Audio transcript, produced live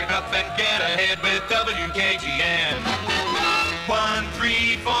up and get ahead with WKGN.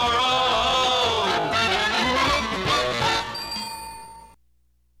 1340.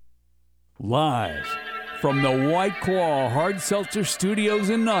 Live from the White Claw Hard Seltzer Studios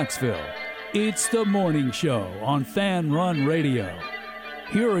in Knoxville, it's the Morning Show on Fan Run Radio.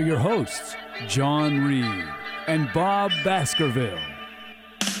 Here are your hosts, John Reed and Bob Baskerville.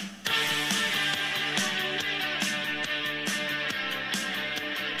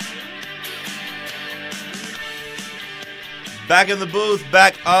 Back in the booth,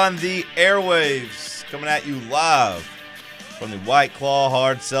 back on the airwaves, coming at you live from the White Claw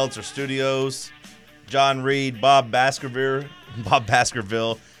Hard Seltzer Studios. John Reed, Bob Baskerville, a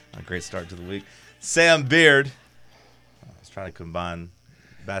great start to the week. Sam Beard. I was trying to combine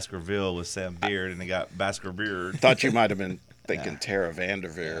Baskerville with Sam Beard, and I got Baskerbeard. Thought you might have been thinking Tara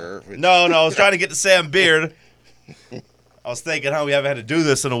Vanderveer. No, I was trying to get to Sam Beard. I was thinking, we haven't had to do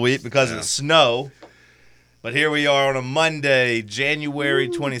this in a week because of the snow. But here we are on a Monday, January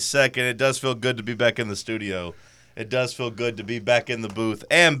 22nd. It does feel good to be back in the studio. It does feel good to be back in the booth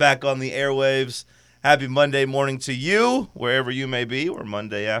and back on the airwaves. Happy Monday morning to you, wherever you may be, or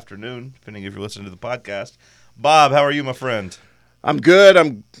Monday afternoon, depending if you're listening to the podcast. Bob, how are you, my friend? I'm good.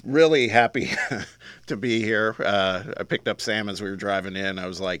 I'm really happy to be here. I picked up Sam as we were driving in. I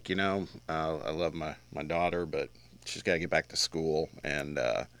was like, I love my daughter, but she's got to get back to school. And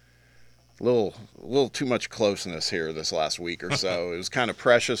a little too much closeness here this last week or so. It was kind of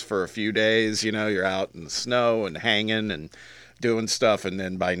precious for a few days. You're out in the snow and hanging and doing stuff, and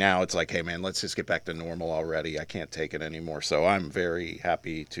then by now it's like, hey man, let's just get back to normal already. I can't take it anymore. So I'm very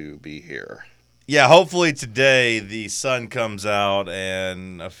happy to be here. Yeah, hopefully today the sun comes out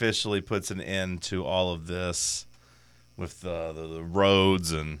and officially puts an end to all of this with the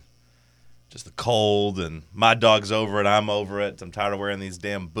roads and just the cold, and my dog's over it, I'm over it. I'm tired of wearing these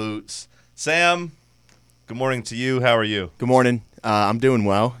damn boots. Sam, good morning to you. How are you? Good morning. I'm doing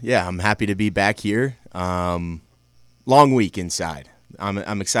well. Yeah, I'm happy to be back here. Long week inside.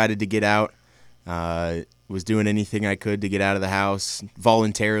 I'm excited to get out. Was doing anything I could to get out of the house.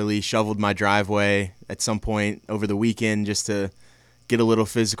 Voluntarily shoveled my driveway at some point over the weekend just to get a little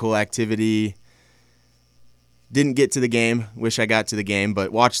physical activity. Didn't get to the game. Wish I got to the game,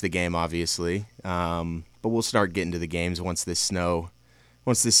 but watched the game obviously. But we'll start getting to the games once this snow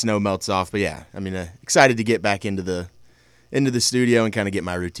melts off. But yeah, excited to get back into the studio and kind of get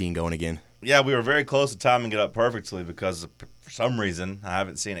my routine going again. Yeah, we were very close to timing it up perfectly because for some reason, I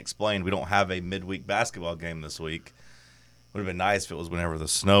haven't seen explained, we don't have a midweek basketball game this week. Would have been nice if it was whenever the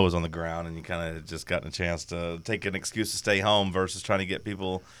snow was on the ground and you kind of just gotten a chance to take an excuse to stay home versus trying to get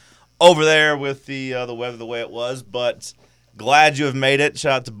people over there with the weather the way it was. But glad you have made it.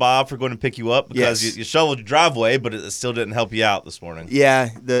 Shout out to Bob for going to pick you up because yes. you shoveled your driveway, but it still didn't help you out this morning. Yeah,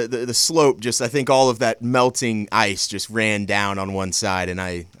 the slope, just I think all of that melting ice just ran down on one side, and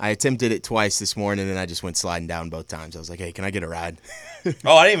I attempted it twice this morning, and I just went sliding down both times. I was like, hey, can I get a ride?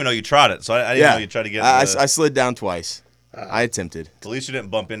 Oh, I didn't even know you tried it, so I didn't know you tried to get I slid down twice. I attempted. At least you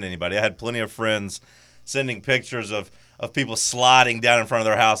didn't bump into anybody. I had plenty of friends sending pictures of people sliding down in front of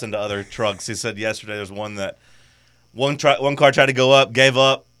their house into other trucks. He said yesterday there's one that one car tried to go up, gave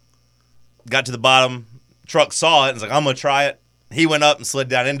up, got to the bottom. Truck saw it and was like, I'm going to try it. He went up and slid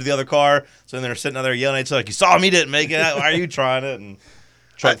down into the other car. So then they're sitting out there yelling at each other like, you saw me, didn't make it. Why are you trying it? And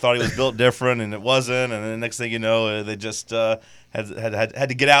truck thought he was built different, and it wasn't. And then the next thing you know, they just had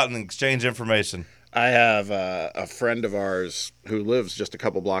to get out and exchange information. I have a friend of ours who lives just a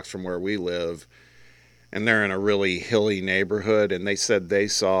couple blocks from where we live, and they're in a really hilly neighborhood, and they said they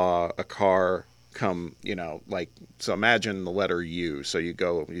saw a car come, so imagine the letter U. So you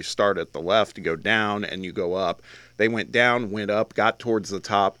start at the left, you go down, and you go up. They went down, went up, got towards the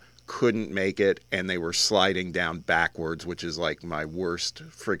top, couldn't make it, and they were sliding down backwards, which is like my worst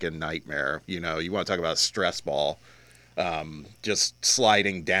freaking nightmare. You want to talk about a stress ball. Just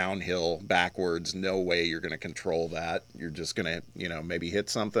sliding downhill backwards, no way you're going to control that. You're just going to, maybe hit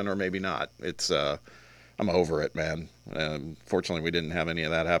something or maybe not. It's, I'm over it, man. Fortunately, we didn't have any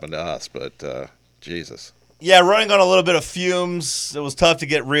of that happen to us, but Jesus. Yeah, running on a little bit of fumes. It was tough to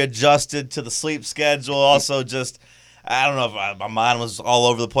get readjusted to the sleep schedule. Also, just, I don't know if my mind was all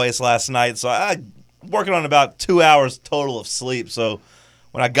over the place last night. So I working on about 2 hours total of sleep. So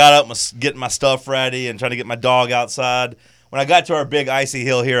when I got up, getting my stuff ready and trying to get my dog outside, when I got to our big icy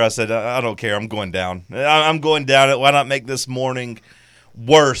hill here, I said, I don't care. I'm going down. I'm going down it. Why not make this morning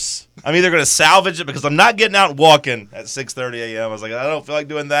worse? I'm either going to salvage it because I'm not getting out and walking at 6:30 a.m. I was like, I don't feel like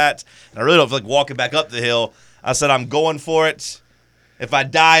doing that. And I really don't feel like walking back up the hill. I said, I'm going for it. If I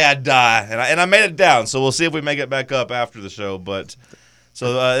die, I die. And I made it down. So we'll see if we make it back up after the show. But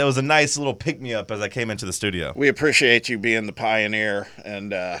So it was a nice little pick-me-up as I came into the studio. We appreciate you being the pioneer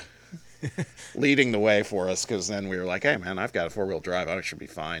and leading the way for us, because then we were like, hey, man, I've got a four-wheel drive. I should be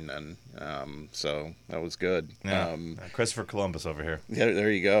fine then. So that was good. Yeah. Christopher Columbus over here. Yeah,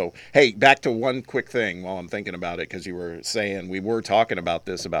 there you go. Hey, back to one quick thing while I'm thinking about it, because you were saying, we were talking about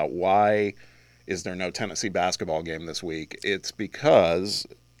this, about why is there no Tennessee basketball game this week. It's because,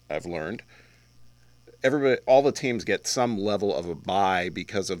 I've learned, all the teams get some level of a bye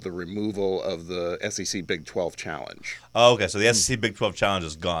because of the removal of the SEC Big 12 Challenge. Oh, okay. So the SEC Big 12 Challenge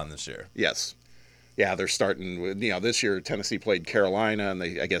is gone this year. Yes. Yeah, they're starting with, this year Tennessee played Carolina, and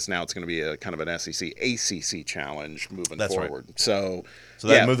I guess now it's going to be a kind of an SEC ACC Challenge moving forward. Right. So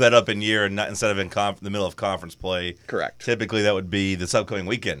they move that up in year, and instead of in the middle of conference play. Correct. Typically, that would be this upcoming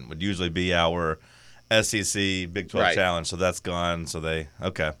weekend. Would usually be our SEC Big 12 Challenge. So that's gone. So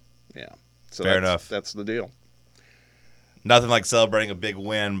okay. Yeah. So Fair enough. That's the deal. Nothing like celebrating a big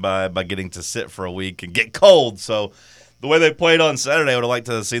win by getting to sit for a week and get cold. So the way they played on Saturday, I would have liked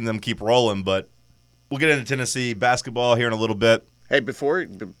to have seen them keep rolling. But we'll get into Tennessee basketball here in a little bit. Hey,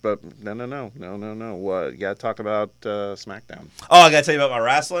 no. You got to talk about SmackDown. Oh, I got to tell you about my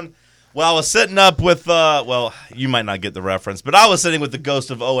wrestling. Well, I was sitting up with, you might not get the reference, but I was sitting with the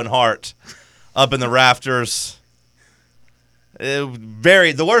ghost of Owen Hart up in the rafters.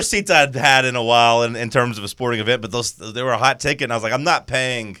 The worst seats I'd had in a while in terms of a sporting event, but they were a hot ticket, and I was like, I'm not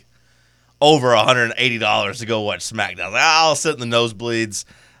paying over $180 to go watch SmackDown. I was like, I'll sit in the nosebleeds.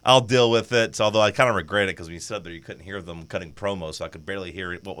 I'll deal with it, although I kind of regret it because when you sat there, you couldn't hear them cutting promos, so I could barely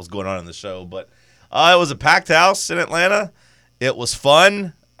hear what was going on in the show. But it was a packed house in Atlanta. It was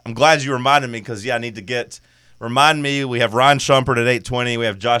fun. I'm glad you reminded me because, I need to remind me. We have Ron Shumpert at 8:20. We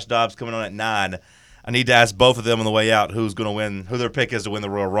have Josh Dobbs coming on at 9. I need to ask both of them on the way out who's going to win, who their pick is to win the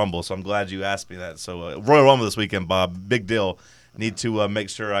Royal Rumble. So I'm glad you asked me that. So Royal Rumble this weekend, Bob, big deal. Need to make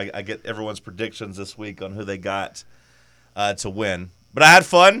sure I get everyone's predictions this week on who they got to win. But I had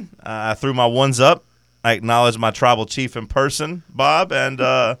fun. I threw my ones up. I acknowledged my tribal chief in person, Bob, and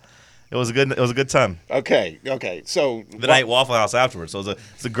it was a good time. Okay. So the night Waffle House afterwards. So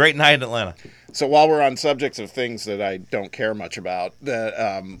it's a great night in Atlanta. So while we're on subjects of things that I don't care much about,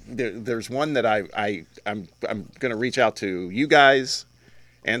 there's one that I'm going to reach out to you guys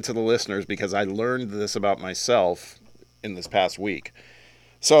and to the listeners because I learned this about myself in this past week.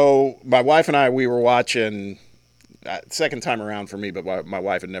 So my wife and we were watching, second time around for me, but my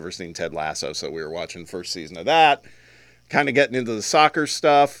wife had never seen Ted Lasso, so we were watching the first season of that, kind of getting into the soccer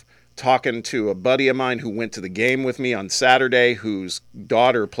stuff. Talking to a buddy of mine who went to the game with me on Saturday, whose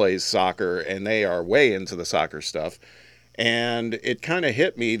daughter plays soccer, and they are way into the soccer stuff. And it kind of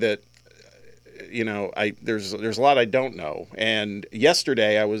hit me that, there's a lot I don't know. And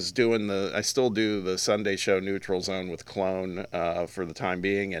yesterday I still do the Sunday show Neutral Zone with Clone for the time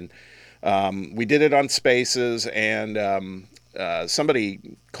being, and we did it on Spaces, and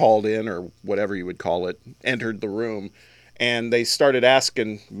somebody called in, or whatever you would call it, entered the room. And they started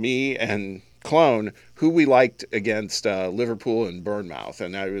asking me and Clone who we liked against Liverpool and Bournemouth.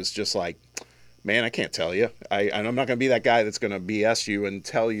 And I was just like, man, I can't tell you. I'm not going to be that guy that's going to BS you and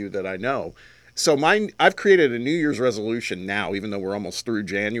tell you that I know. So I've created a New Year's resolution now, even though we're almost through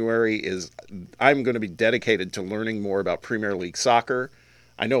January, is I'm going to be dedicated to learning more about Premier League soccer.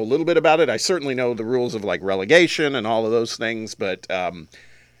 I know a little bit about it. I certainly know the rules of like relegation and all of those things. But and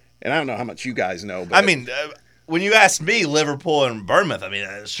I don't know how much you guys know. But when you ask me, Liverpool and Bournemouth,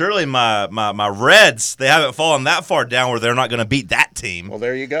 surely my Reds, they haven't fallen that far down where they're not going to beat that team. Well,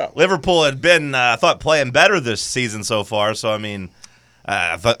 there you go. Liverpool had been, I thought, playing better this season so far. So,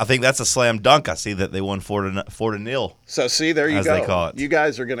 I think that's a slam dunk. I see that they won 4-0. So, see, there you as go. They call it. You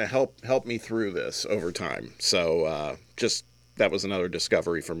guys are going to help me through this over time. So, that was another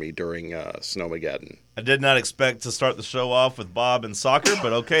discovery for me during Snowmageddon. I did not expect to start the show off with Bob and soccer,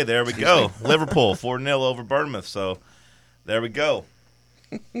 but okay, there we go. Liverpool, 4-0 over Bournemouth, so there we go.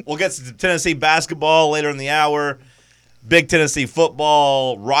 We'll get to Tennessee basketball later in the hour. Big Tennessee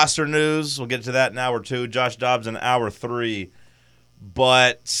football roster news. We'll get to that in hour 2. Josh Dobbs in hour 3.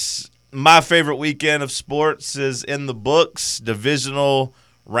 But my favorite weekend of sports is in the books. Divisional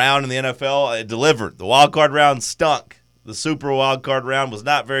round in the NFL. It delivered. The wild card round stunk. The super wild card round was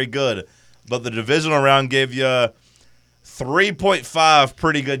not very good, but the divisional round gave you 3.5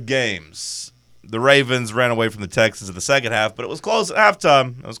 pretty good games. The Ravens ran away from the Texans in the second half, but it was close at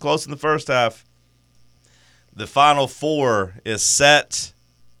halftime. It was close in the first half. The Final Four is set.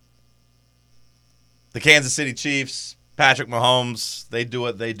 The Kansas City Chiefs, Patrick Mahomes, they do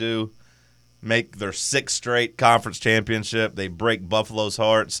what they do. Make their 6th straight conference championship. They break Buffalo's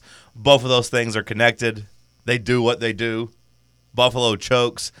hearts. Both of those things are connected. They do what they do. Buffalo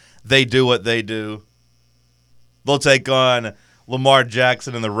chokes. They do what they do. They'll take on Lamar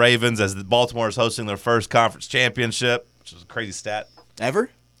Jackson and the Ravens as Baltimore is hosting their first conference championship, which is a crazy stat. Ever?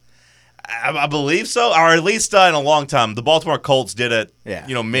 I believe so, or at least in a long time. The Baltimore Colts did it,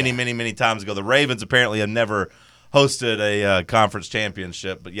 many times ago. The Ravens apparently have never hosted a conference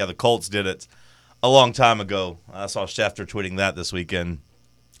championship, but the Colts did it a long time ago. I saw Schefter tweeting that this weekend.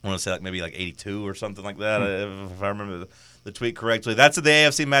 I want to say maybe 82 or something like that, if I remember the tweet correctly. That's the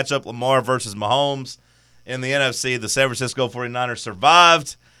AFC matchup, Lamar versus Mahomes. In the NFC, the San Francisco 49ers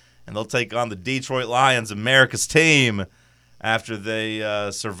survived, and they'll take on the Detroit Lions, America's team, after they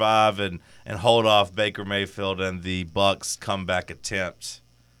survive and hold off Baker Mayfield and the Bucs comeback attempt.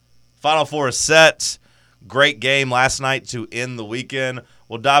 Final Four is set. Great game last night to end the weekend.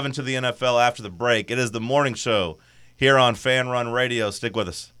 We'll dive into the NFL after the break. It is the morning show here on Fan Run Radio. Stick with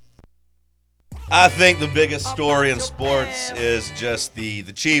us. I think the biggest story in sports is just the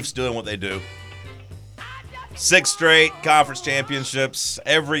Chiefs doing what they do. 6 straight conference championships.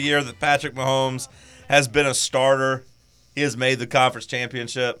 Every year that Patrick Mahomes has been a starter, he has made the conference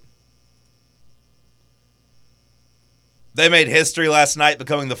championship. They made history last night,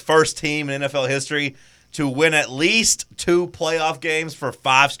 becoming the first team in NFL history to win at least 2 playoff games for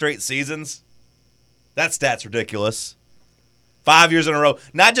 5 straight seasons. That stat's ridiculous. 5 years in a row.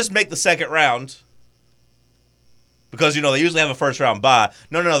 Not just make the second round, because, they usually have a first-round bye.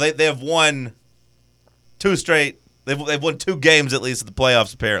 No, they have won 2 straight. They've won 2 games at least at the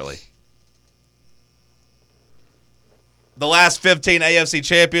playoffs, apparently. The last 15 AFC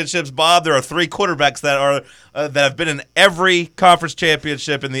championships, Bob, there are 3 quarterbacks that have been in every conference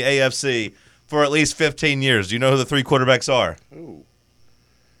championship in the AFC for at least 15 years. Do you know who the 3 quarterbacks are? Ooh.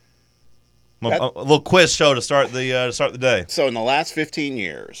 A little quiz show to start the day. So in the last 15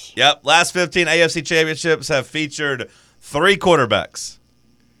 years. Yep, last 15 AFC championships have featured 3 quarterbacks.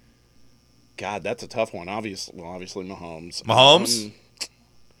 God, that's a tough one. Obviously Mahomes. Mahomes?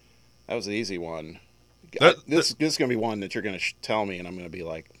 That was the easy one. This is going to be one that you're going to tell me, and I'm going to be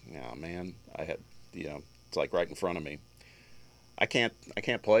like, "Yeah, man, I had, it's like right in front of me. I can't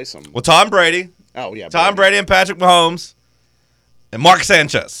place them." Well, Tom Brady. Oh yeah, Tom Brady and Patrick Mahomes, and Mark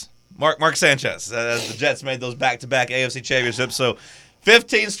Sanchez. Mark Sanchez, as the Jets made those back-to-back AFC championships. So,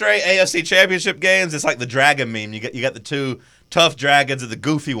 15 straight AFC championship games. It's like the dragon meme. You got the 2 tough dragons and the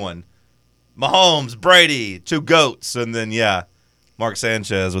goofy one. Mahomes, Brady, 2 goats, and then Mark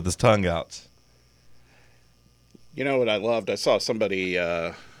Sanchez with his tongue out. You know what I loved? I saw somebody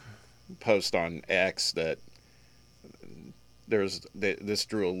post on X that this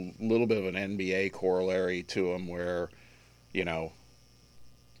drew a little bit of an NBA corollary to him where,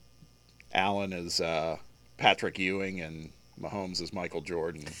 Allen is Patrick Ewing and Mahomes is Michael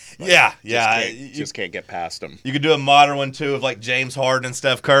Jordan. Just can't get past him. You could do a modern one too of like James Harden and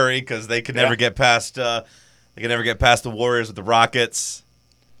Steph Curry because they could never get past. They could never get past the Warriors with the Rockets.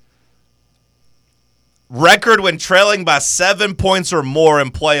 Record when trailing by 7 points or more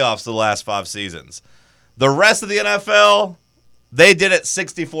in playoffs the last 5 seasons. The rest of the NFL, they did it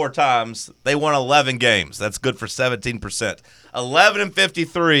 64 times. They won 11 games. That's good for 17%.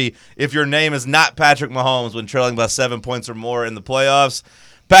 11-53 if your name is not Patrick Mahomes when trailing by 7 points or more in the playoffs.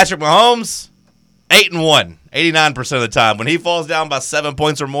 Patrick Mahomes, 8-1, 89% of the time. When he falls down by 7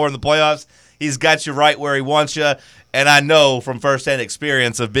 points or more in the playoffs, he's got you right where he wants you. And I know from firsthand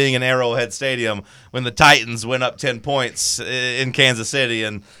experience of being in Arrowhead Stadium when the Titans went up 10 points in Kansas City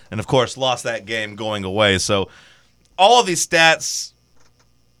and of course, lost that game going away. So all of these stats,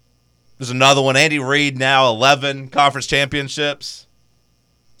 there's another one. Andy Reid now 11 conference championships,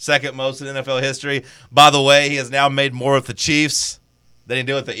 second most in NFL history. By the way, he has now made more with the Chiefs than he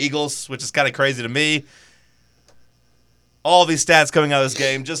did with the Eagles, which is kind of crazy to me. All of these stats coming out of this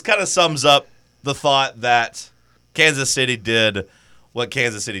game just kind of sums up the thought that Kansas City did what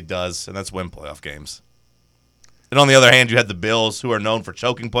Kansas City does, and that's win playoff games. And on the other hand, you had the Bills, who are known for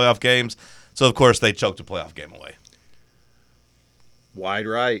choking playoff games. So, of course, they choked a playoff game away. Wide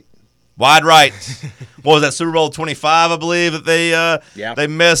right. What was that, Super Bowl 25, I believe, that they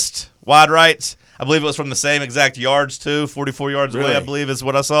missed? Wide right. I believe it was from the same exact yards, too. 44 yards away, I believe, is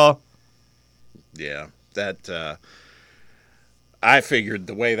what I saw. Yeah, that I figured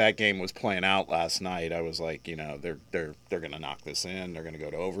the way that game was playing out last night, I was like, they're going to knock this in. They're going to go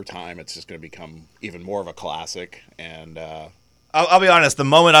to overtime. It's just going to become even more of a classic. And I'll be honest. The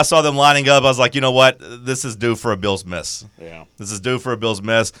moment I saw them lining up, I was like, you know what? This is due for a Bills miss. Yeah, this is due for a Bills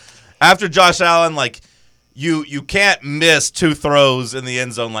miss. After Josh Allen, you can't miss 2 throws in the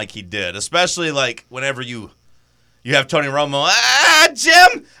end zone like he did, especially whenever you You have Tony Romo.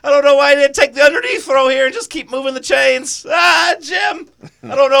 Jim, I don't know why he didn't take the underneath throw here and just keep moving the chains. Jim,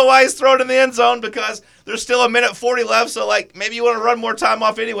 I don't know why he's throwing in the end zone because there's still 1:40 left. So, maybe you want to run more time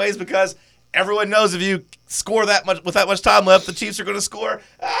off anyways because everyone knows if you score that much with that much time left, the Chiefs are going to score.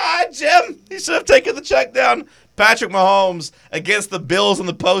 Jim, he should have taken the check down. Patrick Mahomes against the Bills in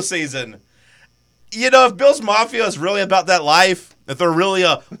the postseason. If Bills Mafia is really about that life, if they're really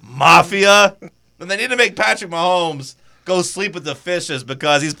a mafia, then they need to make Patrick Mahomes go sleep with the fishes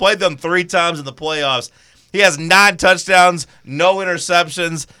because he's played them 3 times in the playoffs. He has 9 touchdowns, no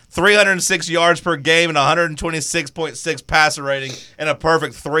interceptions, 306 yards per game, and 126.6 passer rating, and a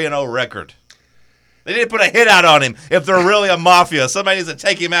perfect 3-0 record. They need to put a hit out on him if they're really a mafia. Somebody needs to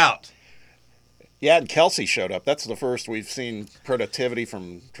take him out. Yeah, and Kelsey showed up. That's the first we've seen productivity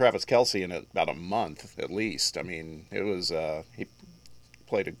from Travis Kelsey in about a month at least. I mean, it was he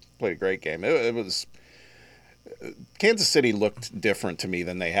played a great game. It was Kansas City looked different to me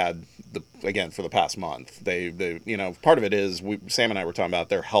than they had for the past month. They part of it is Sam and I were talking about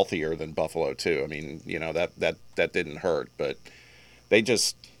they're healthier than Buffalo too. I mean, that didn't hurt, but they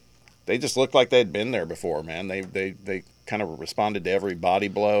just looked like they'd been there before, man. They kind of responded to every body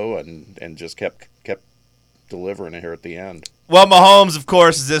blow and just kept delivering it here at the end. Well, Mahomes, of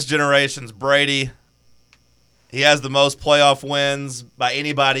course, is this generation's Brady. He has the most playoff wins by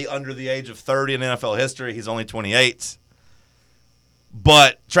anybody under the age of 30 in NFL history. He's only 28.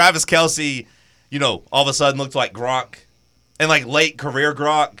 But Travis Kelsey, all of a sudden looked like Gronk. And late career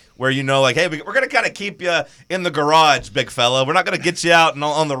Gronk, where hey, we're going to kind of keep you in the garage, big fella. We're not going to get you out and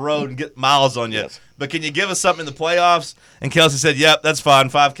on the road and get miles on you. Yes. But can you give us something in the playoffs? And Kelsey said, yep, that's fine.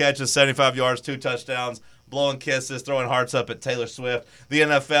 5 catches, 75 yards, 2 touchdowns, blowing kisses, throwing hearts up at Taylor Swift. The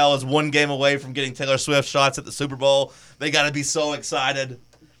NFL is 1 game away from getting Taylor Swift shots at the Super Bowl. They got to be so excited.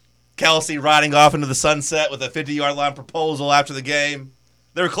 Kelsey riding off into the sunset with a 50-yard line proposal after the game.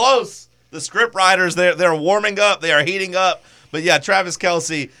 They're close. The script writers, they're warming up. They are heating up. But, yeah, Travis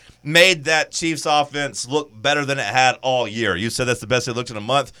Kelsey made that Chiefs offense look better than it had all year. You said that's the best they looked in a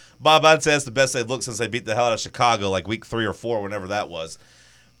month. Bob, I'd say it's the best they've looked since they beat the hell out of Chicago, week 3 or 4, whenever that was.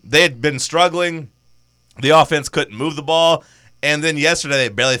 They had been struggling. The offense couldn't move the ball. And then yesterday they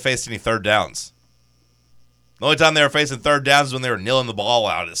barely faced any third downs. The only time they were facing third downs is when they were kneeling the ball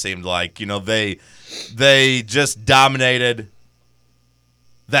out, it seemed like. They just dominated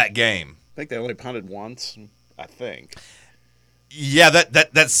that game. I think they only punted once, I think. Yeah,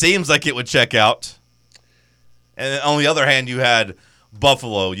 that seems like it would check out. And on the other hand, you had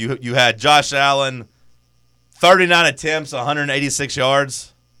Buffalo. You had Josh Allen, 39 attempts, 186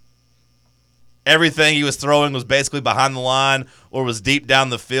 yards. Everything he was throwing was basically behind the line or was deep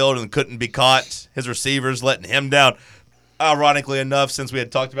down the field and couldn't be caught. His receivers letting him down. Ironically enough, since we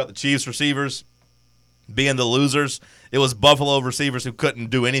had talked about the Chiefs receivers being the losers, it was Buffalo receivers who couldn't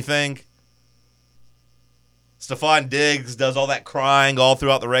do anything. Stephon Diggs does all that crying all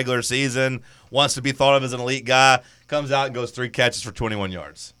throughout the regular season, wants to be thought of as an elite guy, comes out and goes 3 catches for 21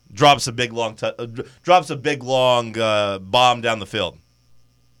 yards. Drops a big long bomb down the field.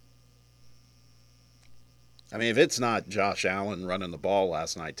 I mean, if it's not Josh Allen running the ball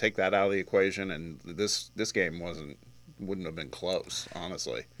last night, take that out of the equation, and this game wouldn't have been close,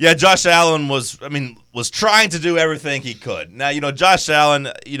 honestly. Yeah, Josh Allen was trying to do everything he could. Now, Josh Allen,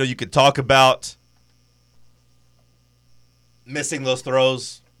 you could talk about missing those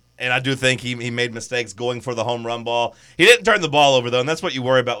throws, and I do think he made mistakes going for the home run ball. He didn't turn the ball over, though, and that's what you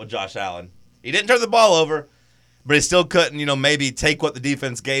worry about with Josh Allen. He didn't turn the ball over, but he still couldn't, maybe take what the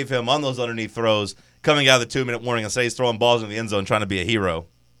defense gave him on those underneath throws coming out of the 2-minute warning and say he's throwing balls in the end zone trying to be a hero.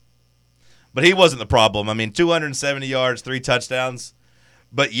 But he wasn't the problem. 270 yards, 3 touchdowns.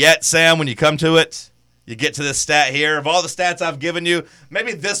 But yet, Sam, when you come to it, you get to this stat here. Of all the stats I've given you,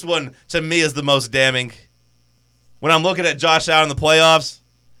 maybe this one, to me, is the most damning. When I'm looking at Josh Allen in the playoffs,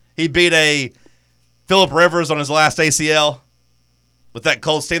 he beat a Phillip Rivers on his last ACL with that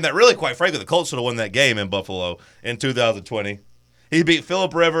Colts team that really, quite frankly, the Colts should have won that game in Buffalo in 2020. He beat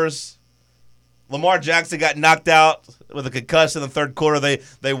Phillip Rivers. Lamar Jackson got knocked out with a concussion in the third quarter.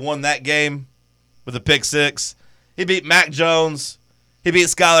 They won that game with a pick 6. He beat Mac Jones. He beat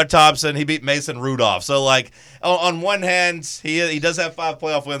Skylar Thompson. He beat Mason Rudolph. So, on one hand, he does have 5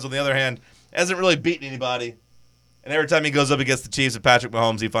 playoff wins. On the other hand, hasn't really beaten anybody. And every time he goes up against the Chiefs and Patrick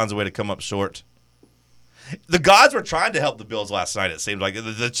Mahomes, he finds a way to come up short. The gods were trying to help the Bills last night, it seemed like.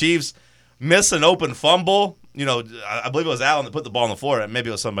 The Chiefs miss an open fumble. I believe it was Allen that put the ball on the floor. Maybe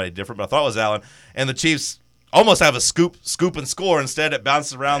it was somebody different, but I thought it was Allen. And the Chiefs almost have a scoop and score. Instead, it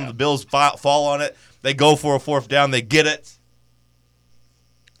bounces around. Yeah. The Bills fall on it. They go for a 4th down. They get it.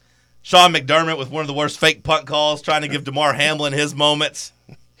 Sean McDermott with one of the worst fake punt calls, trying to give DeMar Hamlin his moments.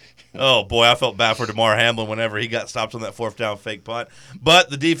 Oh, boy, I felt bad for DeMar Hamlin whenever he got stopped on that 4th down fake punt. But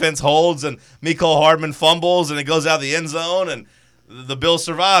the defense holds, and Mecole Hardman fumbles, and it goes out of the end zone, and the Bills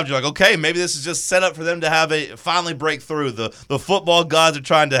survived. You're like, okay, maybe this is just set up for them to have finally break through. The football gods are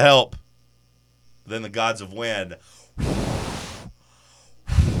trying to help. Then the gods of wind.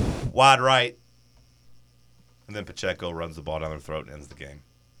 Wide right. And then Pacheco runs the ball down their throat and ends the game.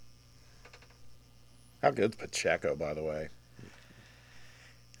 How good's Pacheco, by the way?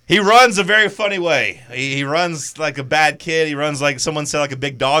 He runs a very funny way. He runs like a bad kid. He runs like someone said, like a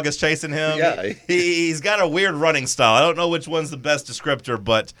big dog is chasing him. Yeah. He's got a weird running style. I don't know which one's the best descriptor,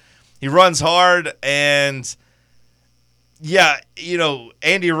 but he runs hard. And, yeah,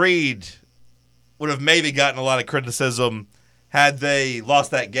 Andy Reid would have maybe gotten a lot of criticism had they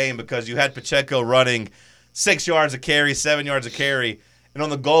lost that game because you had Pacheco running 6 yards a carry, 7 yards a carry. And on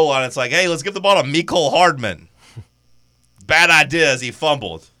the goal line, it's like, hey, let's give the ball to Mecole Hardman. Bad idea as he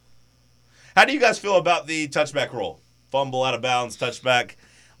fumbled. How do you guys feel about the touchback rule? Fumble out of bounds, touchback.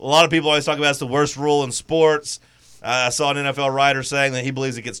 A lot of people always talk about it's the worst rule in sports. I saw an NFL writer saying that he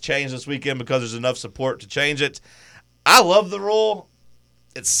believes it gets changed this weekend because there's enough support to change it. I love the rule.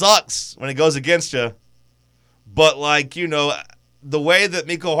 It sucks when it goes against you. But, the way that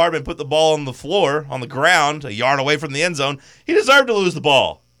Mecole Hardman put the ball on the floor, on the ground, a yard away from the end zone, he deserved to lose the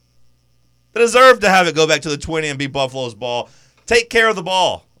ball. They deserved to have it go back to the 20 and be Buffalo's ball. Take care of the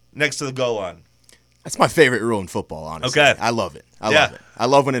ball next to the goal line. That's my favorite rule in football, honestly. Okay. I love it. I love it. I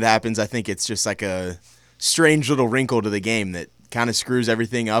love when it happens. I think it's just like a strange little wrinkle to the game that kind of screws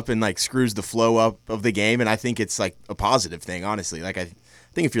everything up and screws the flow up of the game, and I think it's a positive thing, honestly. I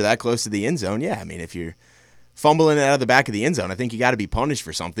think if you're that close to the end zone, if you're fumbling it out of the back of the end zone, I think you got to be punished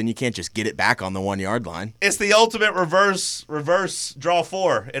for something. You can't just get it back on the 1 yard line. It's the ultimate reverse draw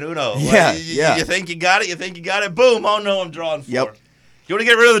 4 in Uno. Yeah, You think you got it, boom, oh no, I'm drawing 4. Yep. You want to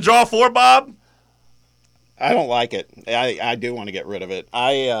get rid of the draw 4, Bob? I don't like it. I do want to get rid of it.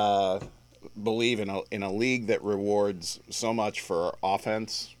 I believe in a league that rewards so much for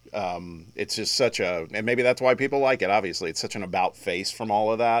offense. It's just and maybe that's why people like it, obviously. It's such an about face from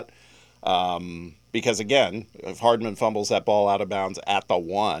all of that. Because, again, if Hardman fumbles that ball out of bounds at the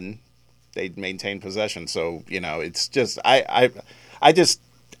 1, they'd maintain possession. So, it's just I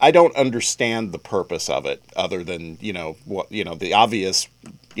don't understand the purpose of it other than, the obvious,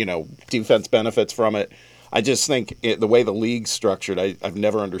 defense benefits from it. I just think the way the league's structured, I've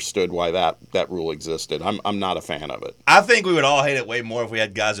never understood why that rule existed. I'm not a fan of it. I think we would all hate it way more if we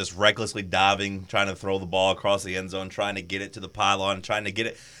had guys just recklessly diving, trying to throw the ball across the end zone, trying to get it to the pylon, trying to get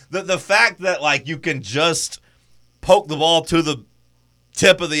it. The fact that, you can just poke the ball to the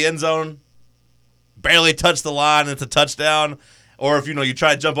tip of the end zone, barely touch the line, and it's a touchdown. Or if, you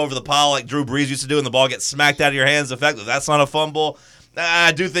try to jump over the pile like Drew Brees used to do and the ball gets smacked out of your hands, the fact that that's not a fumble.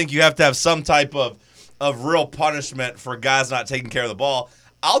 I do think you have to have some type of real punishment for guys not taking care of the ball.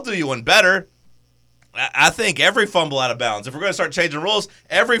 I'll do you one better. I think every fumble out of bounds, if we're going to start changing rules,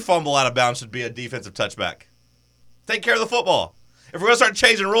 every fumble out of bounds should be a defensive touchback. Take care of the football. If we're going to start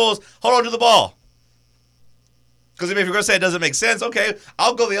changing rules, hold on to the ball. Because if you're going to say it doesn't make sense, okay,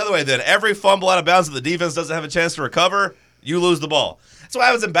 I'll go the other way then. Every fumble out of bounds that the defense doesn't have a chance to recover, you lose the ball. That's what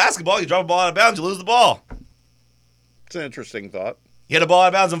happens in basketball. You drop a ball out of bounds, you lose the ball. It's an interesting thought. You hit a ball out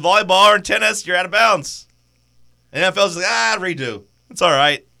of bounds in volleyball or in tennis, you're out of bounds. And NFL's like, redo. It's all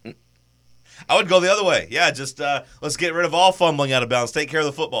right. I would go the other way. Yeah, just let's get rid of all fumbling out of bounds. Take care of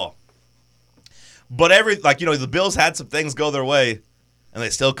the football. But the Bills had some things go their way, and they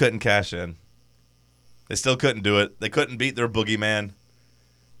still couldn't cash in. They still couldn't do it. They couldn't beat their boogeyman.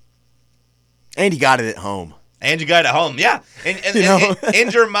 And you got it at home. Yeah. And in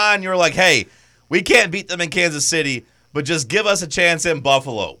your mind, you're like, hey, we can't beat them in Kansas City, but just give us a chance in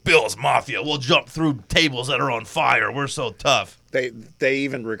Buffalo. Bills Mafia, we'll jump through tables that are on fire. We're so tough. They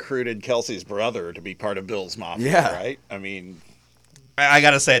even recruited Kelsey's brother to be part of Bills Mafia, yeah. Right? I mean, I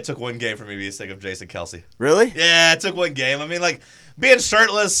got to say, it took one game for me to be sick of Jason Kelsey. Really? Yeah, it took one game. I mean, being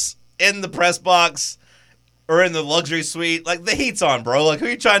shirtless in the press box or in the luxury suite, the heat's on, bro. Who are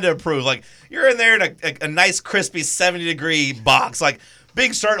you trying to improve? You're in there in a nice, crispy 70-degree box.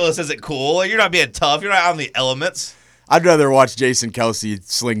 Being shirtless isn't cool. You're not being tough. You're not out in the elements. I'd rather watch Jason Kelsey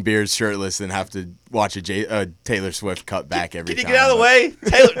sling beers shirtless than have to watch a Taylor Swift cut back every time. Can you get out of the way?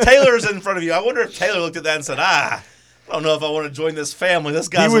 Taylor's in front of you. I wonder if Taylor looked at that and said, I don't know if I want to join this family. This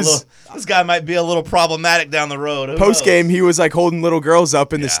guy might be a little problematic down the road. Post game, he was holding little girls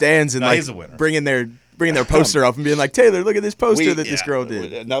up in the stands and he's a winner. bringing their bringing their poster up and being like, Taylor, look at this poster that this girl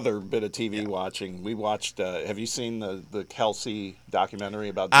did. Another bit of TV watching. We watched. Have you seen the Kelsey documentary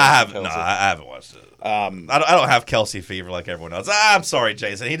about? I haven't. Kelsey? No, I haven't watched it. I don't have Kelsey fever like everyone else. I'm sorry,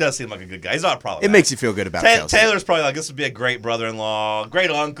 Jason. He does seem like a good guy. He's not a problem. It makes you feel good about Kelsey. Taylor's probably like, this would be a great brother-in-law,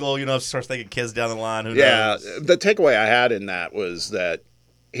 great uncle. You know, starts thinking kids down the line. Who knows? The takeaway I had in that was that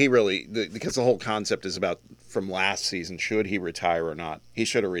he really, because the whole concept is about from last season, should he retire or not? He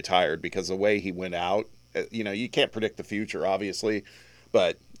should have retired because the way he went out, you can't predict the future, obviously,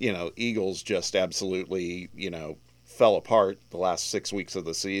 but, Eagles just absolutely, fell apart the last 6 weeks of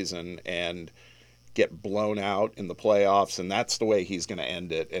the season and get blown out in the playoffs, and that's the way he's going to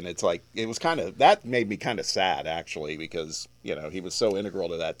end it. And it's like, that made me kind of sad, actually, because, he was so integral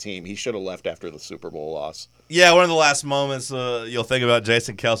to that team. He should have left after the Super Bowl loss. Yeah, one of the last moments you'll think about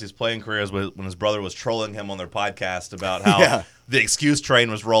Jason Kelsey's playing career is when his brother was trolling him on their podcast about how the excuse train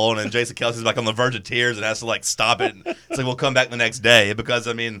was rolling, and Jason Kelsey's like on the verge of tears and has to like stop it. It's like, we'll come back the next day, because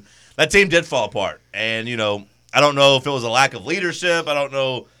that team did fall apart. And I don't know if it was a lack of leadership. I don't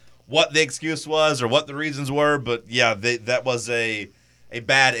know what the excuse was or what the reasons were, but yeah, that was a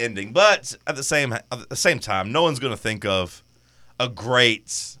bad ending. But at the same time, no one's going to think of a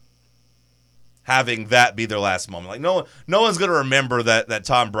great having that be their last moment. Like no one's going to remember that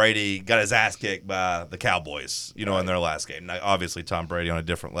Tom Brady got his ass kicked by the Cowboys, in their last game. Now, obviously, Tom Brady on a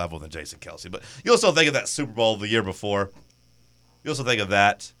different level than Jason Kelsey, but you'll still think of that Super Bowl the year before. You'll still think of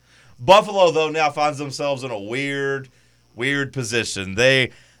that. Buffalo, though, now finds themselves in a weird position.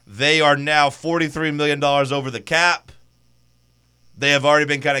 They are now $43 million over the cap. They have already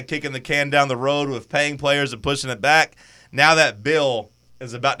been kind of kicking the can down the road with paying players and pushing it back. Now that bill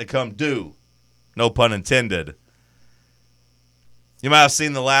is about to come due. No pun intended. You might have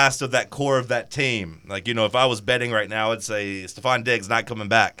seen the last of that core of that team. Like, if I was betting right now, I'd say Stephon Diggs not coming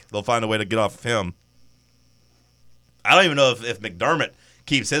back. They'll find a way to get off of him. I don't even know if McDermott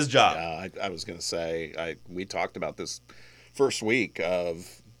keeps his job. I was going to say, we talked about this first week of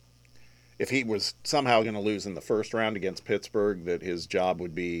if he was somehow going to lose in the first round against Pittsburgh, that his job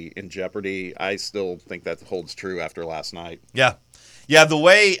would be in jeopardy. I still think that holds true after last night. Yeah. Yeah, the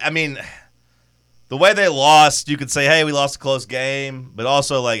way they lost, you could say, hey, we lost a close game, but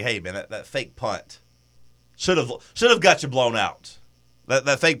also like, hey, man, that fake punt should have got you blown out.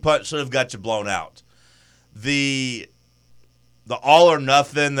 That fake punt should have got you blown out. The all or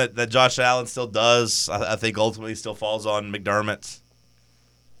nothing that Josh Allen still does, I think ultimately still falls on McDermott.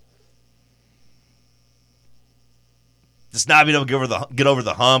 Just not being able to get over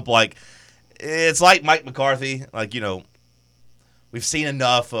the hump. Like, it's like Mike McCarthy. Like, we've seen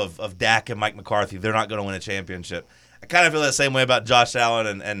enough of Dak and Mike McCarthy. They're not going to win a championship. I kind of feel that same way about Josh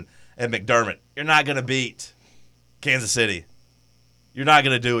Allen and McDermott. You're not going to beat Kansas City. You're not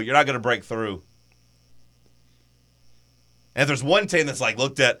going to do it. You're not going to break through. And if there's one team that's like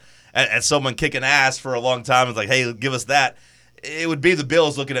looked at someone kicking ass for a long time and is like, hey, give us that, it would be the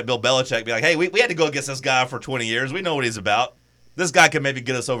Bills looking at Bill Belichick, be like, hey, we had to go against this guy for 20 years. We know what he's about. This guy can maybe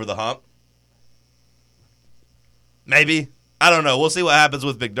get us over the hump. Maybe. I don't know. We'll see what happens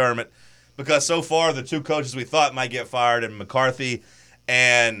with McDermott, because so far the two coaches we thought might get fired, and McCarthy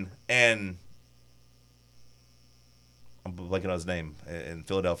and I'm blanking on his name in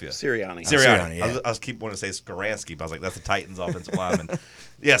Philadelphia. Sirianni. Yeah. I was keep wanting to say Skaransky, but I was like, that's the Titans offensive lineman.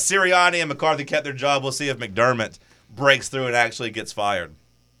 Yeah, Sirianni and McCarthy kept their job. We'll see if McDermott breaks through and actually gets fired.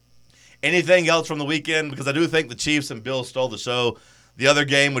 Anything else from the weekend? Because I do think the Chiefs and Bills stole the show. The other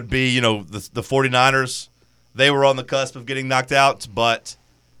game would be, the 49ers. They were on the cusp of getting knocked out, but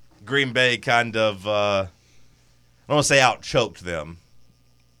Green Bay kind of, I don't want to say out-choked them,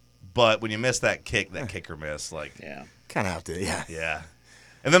 but when you miss that kicker miss, like. Yeah. Kind of have to, yeah. Yeah.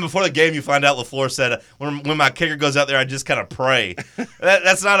 And then before the game, you find out LaFleur said, when my kicker goes out there, I just kind of pray.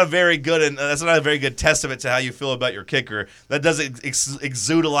 That's not a very good testament to how you feel about your kicker. That doesn't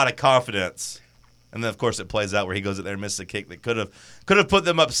exude a lot of confidence. And then, of course, it plays out where he goes out there and misses a kick that could have put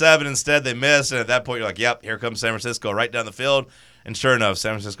them up 7. Instead, they missed. And at that point, you're like, yep, here comes San Francisco right down the field. And sure enough,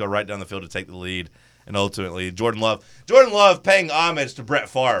 San Francisco right down the field to take the lead. And ultimately, Jordan Love paying homage to Brett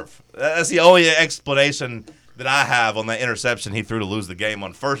Favre. That's the only explanation that I have on that interception he threw to lose the game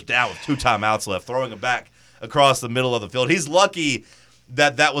on first down with 2 timeouts left, throwing it back across the middle of the field. He's lucky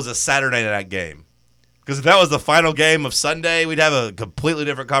that was a Saturday night game. Because if that was the final game of Sunday, we'd have a completely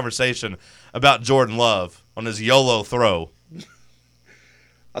different conversation about Jordan Love on his YOLO throw.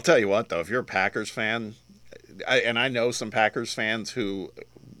 I'll tell you what, though, if you're a Packers fan, and I know some Packers fans who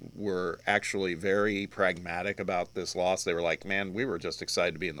were actually very pragmatic about this loss. They were like, man, we were just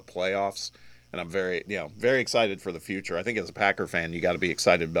excited to be in the playoffs. And I'm very excited for the future. I think as a Packer fan, you got to be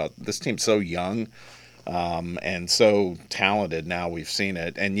excited about this team's so young. and so talented. Now we've seen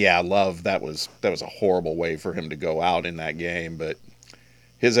it, and Love, that was a horrible way for him to go out in that game, but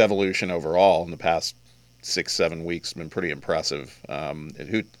his evolution overall in the past 6-7 weeks has been pretty impressive.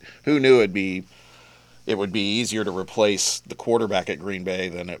 Who knew it would be easier to replace the quarterback at Green Bay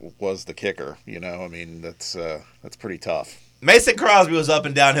than it was the kicker? I mean, that's pretty tough. Mason Crosby was up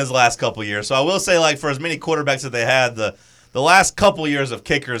and down his last couple years, so I will say, like, for as many quarterbacks that they had, the last couple years of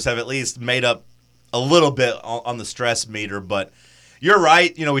kickers have at least made up a little bit on the stress meter. But you're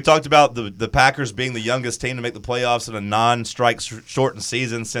right. We talked about the Packers being the youngest team to make the playoffs in a non-strike shortened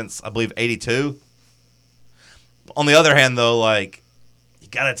season since, I believe, 82. On the other hand, though, like, you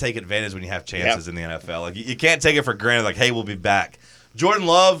got to take advantage when you have chances in the NFL. Like, you can't take it for granted, like, hey, we'll be back. Jordan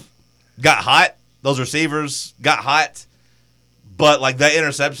Love got hot. Those receivers got hot. But, like, that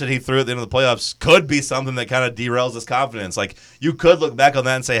interception he threw at the end of the playoffs could be something that kind of derails his confidence. Like, you could look back on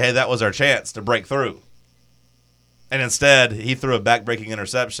that and say, hey, that was our chance to break through. And instead, he threw a back-breaking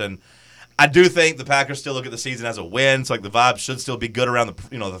interception. I do think the Packers still look at the season as a win, so, like, the vibes should still be good around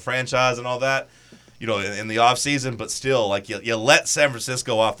the franchise and all that, in the offseason. But still, like, you let San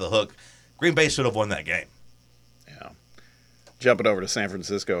Francisco off the hook. Green Bay should have won that game. Yeah. Jumping over to San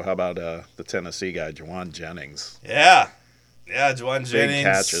Francisco, how about the Tennessee guy, Juwan Jennings? Yeah. Yeah, Juwan Jennings. Big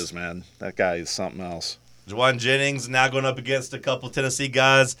catches, man. That guy is something else. Juwan Jennings now going up against a couple Tennessee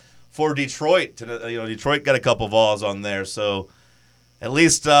guys for Detroit. Detroit got a couple Vols on there, so at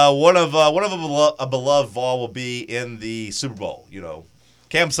least one of a beloved Vol will be in the Super Bowl.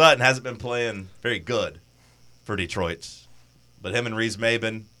 Cam Sutton hasn't been playing very good for Detroit, but him and Reese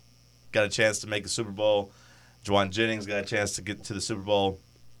Maben got a chance to make the Super Bowl. Juwan Jennings got a chance to get to the Super Bowl.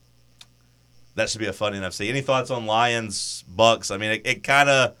 That should be a fun NFC. Any thoughts on Lions, Bucks? I mean, it kind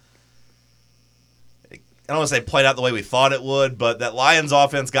of, I don't want to say played out the way we thought it would, but that Lions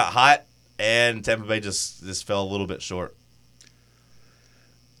offense got hot, and Tampa Bay just fell a little bit short.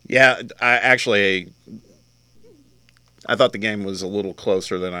 Yeah, I thought the game was a little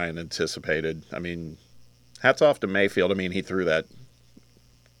closer than I had anticipated. I mean, hats off to Mayfield. I mean, he threw that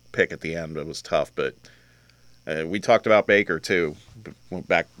pick at the end. It was tough, but we talked about Baker, too,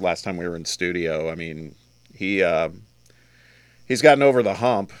 back last time we were in studio. I mean, he's gotten over the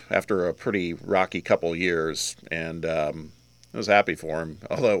hump after a pretty rocky couple years, and I was happy for him.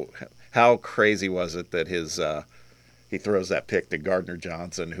 Although, how crazy was it that he throws that pick to Gardner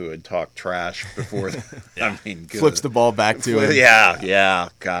Johnson, who had talked trash before. I mean, good. Flips the ball back to him. Yeah.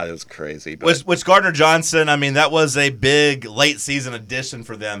 God, it was crazy. But Which Gardner Johnson, I mean, that was a big late season addition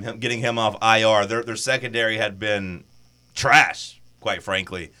for them, getting him off IR. Their secondary had been trash, quite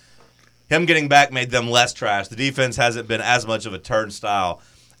frankly. Him getting back made them less trash. The defense hasn't been as much of a turnstile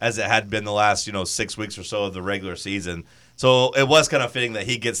as it had been the last 6 weeks or so of the regular season. So it was kind of fitting that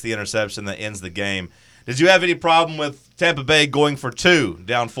he gets the interception that ends the game. Did you have any problem with Tampa Bay going for 2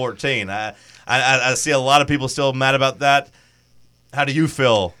 down 14? I see a lot of people still mad about that. How do you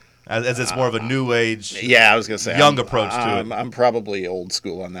feel as it's more of a new age, I was going to say young approach to it? I'm probably old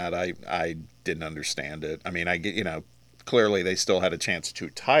school on that. I didn't understand it. I mean, I get clearly they still had a chance to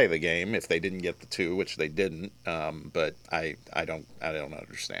tie the game if they didn't get the 2, which they didn't. But I don't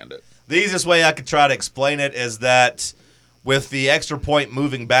understand it. The easiest way I could try to explain it is that with the extra point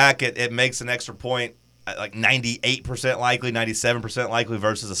moving back, it makes an extra point like 98% likely, 97% likely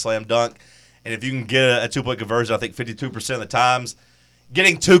versus a slam dunk. And if you can get a 2-point conversion, I think 52% of the times,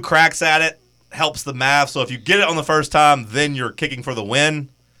 getting 2 cracks at it helps the math. So if you get it on the first time, then you're kicking for the win.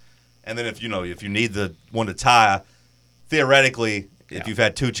 And then if you need the one to tie, theoretically, if you've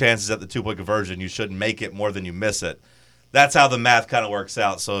had 2 chances at the 2-point conversion, you shouldn't make it more than you miss it. That's how the math kind of works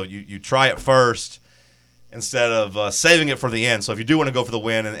out. So you try it first instead of saving it for the end. So if you do want to go for the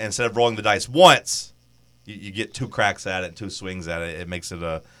win, and instead of rolling the dice once, you get 2 cracks at it, 2 swings at it. It makes it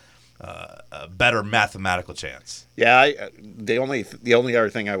a better mathematical chance. Yeah, the only other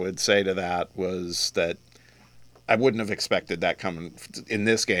thing I would say to that was that I wouldn't have expected that coming in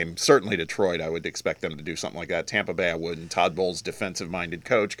this game. Certainly Detroit, I would expect them to do something like that. Tampa Bay, I wouldn't. Todd Bowles, defensive-minded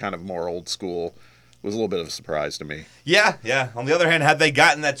coach, kind of more old school, was a little bit of a surprise to me. Yeah. On the other hand, had they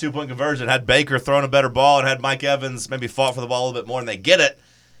gotten that 2-point conversion, had Baker thrown a better ball, and had Mike Evans maybe fought for the ball a little bit more and they get it,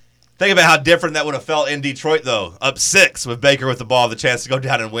 think about how different that would have felt in Detroit, though. Up 6 with Baker with the ball, the chance to go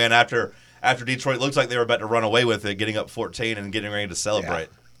down and win after Detroit looks like they were about to run away with it, getting up 14 and getting ready to celebrate.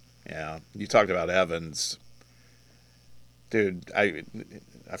 Yeah. You talked about Evans. Dude, I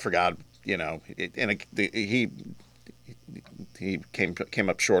forgot, he came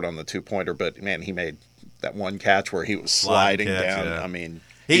up short on the 2-pointer, but, man, he made that one catch where he was sliding down. Yeah. I mean,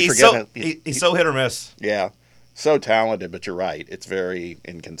 he's so hit or miss. Yeah. So talented, but you're right. It's very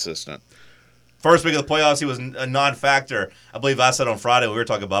inconsistent. First week of the playoffs, he was a non-factor. I believe I said on Friday when we were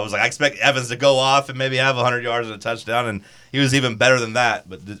talking about it, I was like, I expect Evans to go off and maybe have 100 yards and a touchdown, and he was even better than that,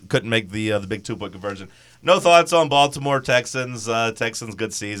 but couldn't make the big 2-point conversion. No thoughts on Baltimore Texans. Texans,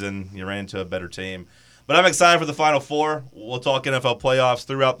 good season. You ran into a better team. But I'm excited for the Final Four. We'll talk NFL playoffs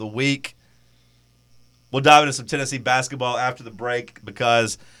throughout the week. We'll dive into some Tennessee basketball after the break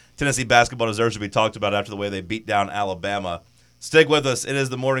because Tennessee basketball deserves to be talked about after the way they beat down Alabama. Stick with us. It is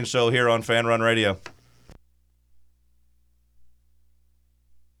the morning show here on Fan Run Radio.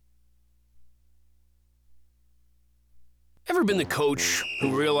 Ever been the coach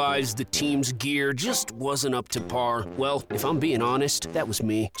who realized the team's gear just wasn't up to par? Well, if I'm being honest, that was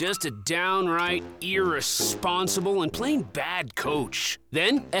me. Just a downright irresponsible and plain bad coach.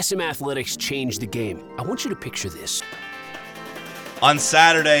 Then, SM Athletics changed the game. I want you to picture this. On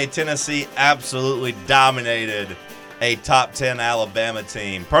Saturday, Tennessee absolutely dominated a top 10 Alabama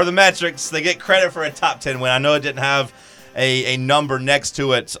team. Per the metrics, they get credit for a top 10 win. I know it didn't have a number next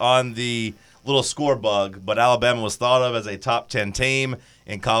to it on the little score bug, but Alabama was thought of as a top 10 team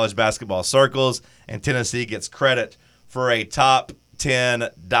in college basketball circles, and Tennessee gets credit for a top 10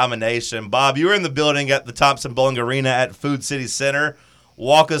 domination. Bob, you were in the building at the Thompson Bowling Arena at Food City Center.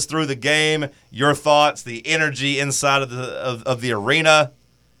 Walk us through the game, your thoughts, the energy inside of the arena.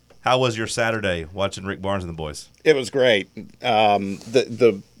 How was your Saturday watching Rick Barnes and the boys? It was great.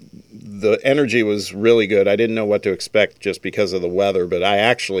 The energy was really good. I didn't know what to expect just because of the weather, but I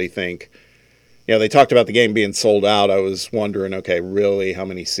actually think, they talked about the game being sold out. I was wondering, okay, really how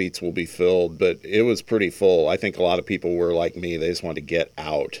many seats will be filled? But it was pretty full. I think a lot of people were like me. They just wanted to get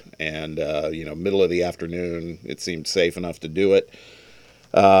out. And, middle of the afternoon, it seemed safe enough to do it.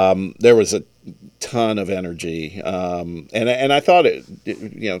 There was a ton of energy. And I thought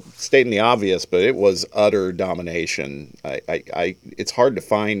stating the obvious, but it was utter domination. It's hard to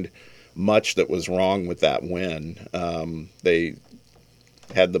find much that was wrong with that win. They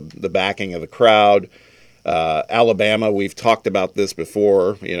had the backing of the crowd. Alabama, we've talked about this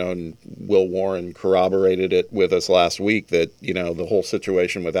before, and Will Warren corroborated it with us last week that, the whole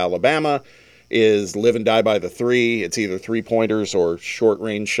situation with Alabama is live and die by the three. It's either three-pointers or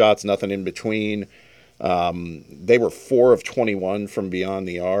short-range shots, nothing in between. They were 4 of 21 from beyond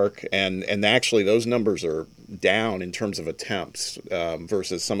the arc, and actually those numbers are down in terms of attempts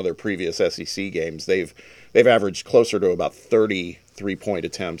versus some of their previous SEC games. They've averaged closer to about 30 three-point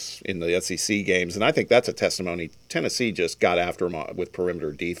attempts in the SEC games, and I think that's a testimony. Tennessee just got after them with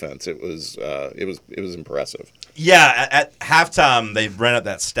perimeter defense. It was impressive. Yeah, at halftime they ran up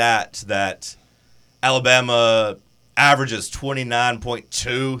that stat that Alabama averages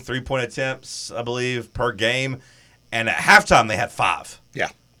 29.2 three-point attempts, I believe, per game, and at halftime they had 5. Yeah.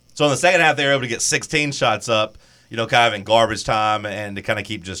 So in the second half they were able to get 16 shots up, kind of in garbage time and to kind of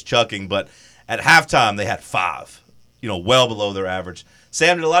keep just chucking, but at halftime they had 5. Well below their average.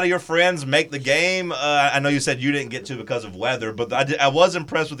 Sam, did a lot of your friends make the game? I know you said you didn't get to because of weather, but I was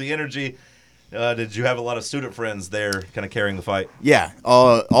impressed with the energy. Did you have a lot of student friends there kind of carrying the fight? Yeah,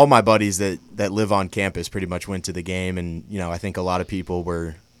 all my buddies that live on campus pretty much went to the game, and I think a lot of people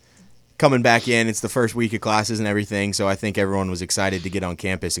were coming back in. It's the first week of classes and everything, so I think everyone was excited to get on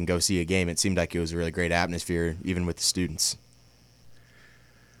campus and go see a game. It seemed like it was a really great atmosphere, even with the students.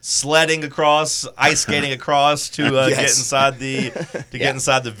 Sledding across, ice skating across to Yes. get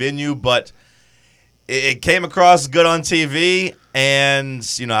inside the venue, but it came across good on TV, and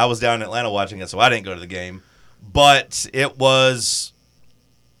I was down in Atlanta watching it, so I didn't go to the game, but it was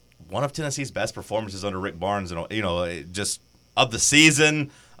one of Tennessee's best performances under Rick Barnes, and just of the season,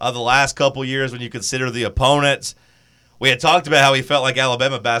 of the last couple years when you consider the opponents. We had talked about how he felt like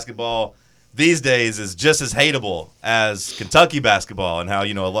Alabama basketball these days is just as hateable as Kentucky basketball, and how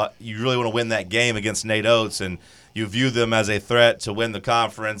you really want to win that game against Nate Oates, and you view them as a threat to win the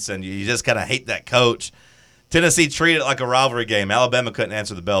conference, and you just kind of hate that coach. Tennessee treated it like a rivalry game. Alabama couldn't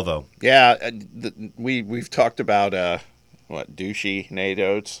answer the bell though. Yeah, we've talked about douchey Nate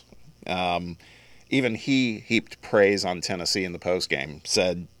Oates. Even he heaped praise on Tennessee in the postgame.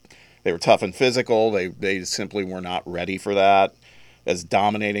 Said they were tough and physical. They simply were not ready for that. As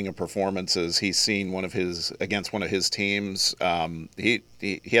dominating a performance as he's seen against one of his teams, he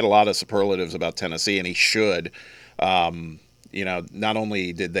had a lot of superlatives about Tennessee, and he should. Not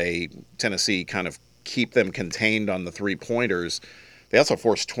only did Tennessee kind of keep them contained on the three-pointers, they also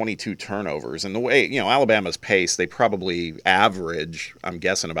forced 22 turnovers. And the way, Alabama's pace, they probably average, I'm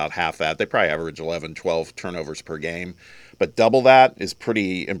guessing about half that. They probably average 11, 12 turnovers per game. But double that is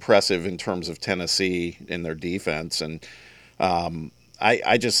pretty impressive in terms of Tennessee in their defense. And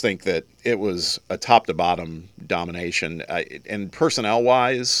I just think that it was a top-to-bottom domination. And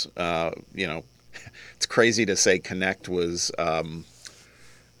personnel-wise, it's crazy to say Connect was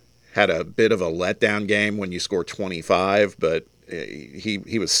had a bit of a letdown game when you score 25, but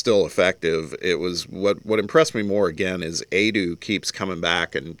he was still effective. It was what impressed me more again is Adu keeps coming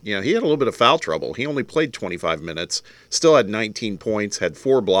back, and he had a little bit of foul trouble. He only played 25 minutes, still had 19 points, had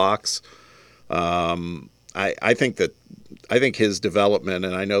 4 blocks. I think his development,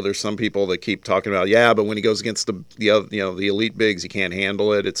 and I know there's some people that keep talking about, but when he goes against the elite bigs, he can't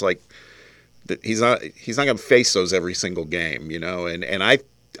handle it. It's like he's not going to face those every single game, and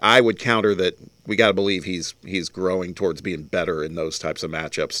I would counter that we got to believe he's growing towards being better in those types of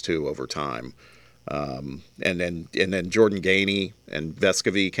matchups too over time. And then Jordan Gainey and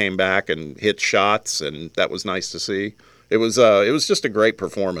Vescovy came back and hit shots, and that was nice to see. It was just a great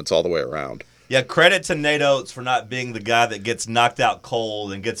performance all the way around. Yeah, credit to Nate Oates for not being the guy that gets knocked out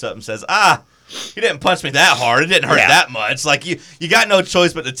cold and gets up and says, he didn't punch me that hard. It didn't hurt that much. Like, you got no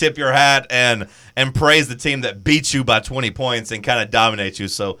choice but to tip your hat and praise the team that beat you by 20 points and kind of dominate you.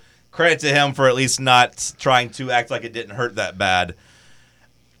 So credit to him for at least not trying to act like it didn't hurt that bad.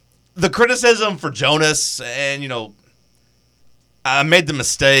 The criticism for Jonas, and, I made the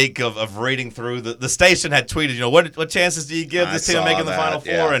mistake of reading through. The station had tweeted, what chances do you give this team of making the Final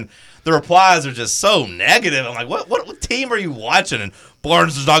Four? Yeah. And the replies are just so negative. I'm like, what team are you watching? And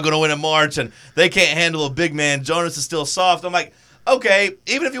Barnes is not going to win in March, and they can't handle a big man. Jonas is still soft. I'm like, okay,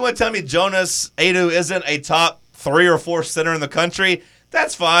 even if you want to tell me Jonas Adu isn't a top 3 or 4 center in the country,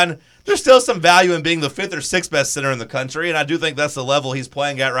 that's fine. There's still some value in being the 5th or 6th best center in the country, and I do think that's the level he's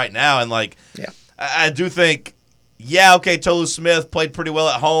playing at right now. And, I do think, Tolu Smith played pretty well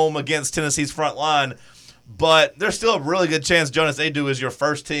at home against Tennessee's front line, but there's still a really good chance Jonas Adu is your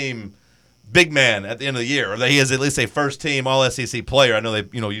first-team big man at the end of the year, or that he is at least a first-team All-SEC player. I know they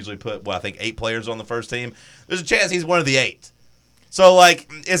usually put, 8 players on the first team. There's a chance he's one of the 8. So,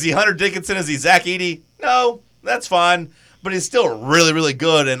 is he Hunter Dickinson? Is he Zach Edey? No, that's fine. But he's still really, really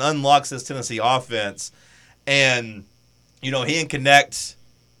good and unlocks this Tennessee offense. And, he and Connect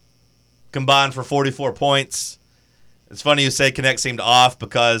combined for 44 points. It's funny you say Connect seemed off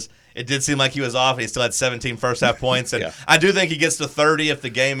because it did seem like he was off and he still had 17 first-half points. And I do think he gets to 30 if the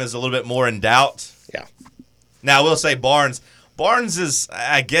game is a little bit more in doubt. Yeah. Now, I will say Barnes is,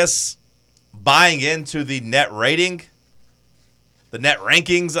 I guess, buying into the net rating, the net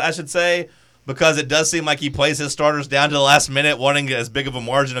rankings, I should say, because it does seem like he plays his starters down to the last minute, wanting as big of a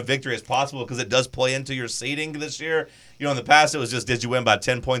margin of victory as possible because it does play into your seeding this year. In the past, it was just, did you win by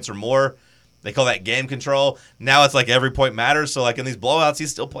 10 points or more? They call that game control. Now it's like every point matters. So, in these blowouts, he's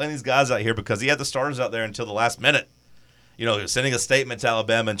still playing these guys out here because he had the starters out there until the last minute. Sending a statement to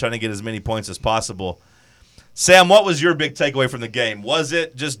Alabama and trying to get as many points as possible. Sam, what was your big takeaway from the game? Was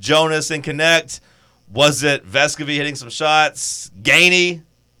it just Jonas and Connect? Was it Vescovy hitting some shots? Gainey?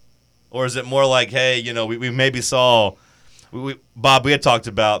 Or is it more like, hey, we maybe saw Bob, we had talked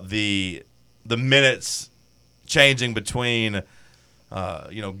about the minutes changing between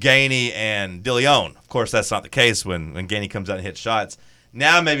Gainey and DeLeon. Of course, that's not the case when Gainey comes out and hits shots.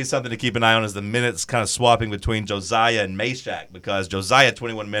 Now maybe something to keep an eye on is the minutes kind of swapping between Josiah and Meshack, because Josiah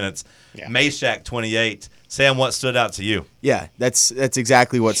 21 minutes, Meshack 28. Sam, what stood out to you? Yeah, that's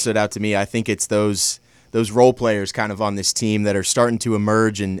exactly what stood out to me. I think it's those role players kind of on this team that are starting to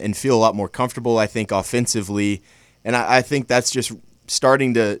emerge and feel a lot more comfortable, I think, offensively. And I think that's just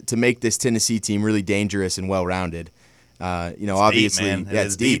starting to make this Tennessee team really dangerous and well-rounded. Obviously, deep, man.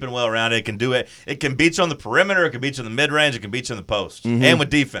 It's deep and well-rounded. It can do it. It can beat you on the perimeter. It can beat you in the mid-range. It can beat you in the post. Mm-hmm. And with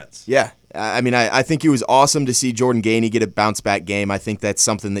defense. Yeah. I think it was awesome to see Jordan Gainey get a bounce-back game. I think that's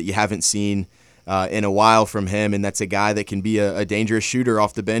something that you haven't seen in a while from him, and that's a guy that can be a dangerous shooter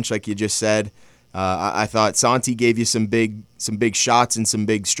off the bench, like you just said. I thought Santi gave you some big shots and some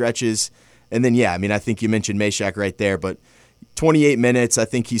big stretches. And then, I think you mentioned Meshack right there, but 28 minutes, I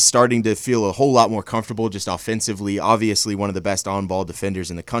think he's starting to feel a whole lot more comfortable just offensively. Obviously, one of the best on-ball defenders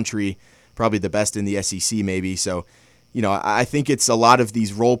in the country, probably the best in the SEC maybe. So, I think it's a lot of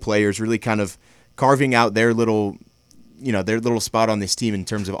these role players really kind of carving out their little spot on this team in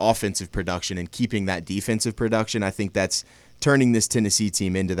terms of offensive production and keeping that defensive production. I think that's turning this Tennessee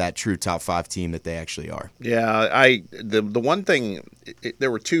team into that true top 5 team that they actually are. Yeah, the one thing,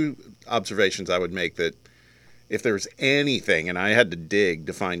 there were 2 observations I would make that if there's anything, and I had to dig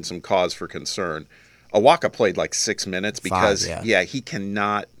to find some cause for concern, Awaka played 6 minutes because, he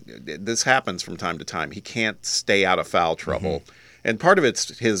cannot – this happens from time to time. He can't stay out of foul trouble. Mm-hmm. And part of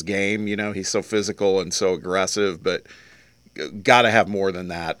it's his game. He's so physical and so aggressive, but got to have more than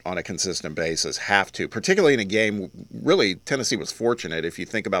that on a consistent basis. Have to, particularly in a game. Really, Tennessee was fortunate if you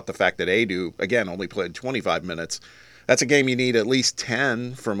think about the fact that Adu, again, only played 25 minutes. that's a game you need at least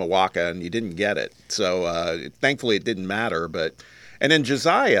 10 from Milwaukee, and you didn't get it. So thankfully it didn't matter. And then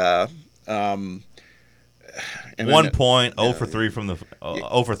Josiah. And 1 point, 0 for 3 from the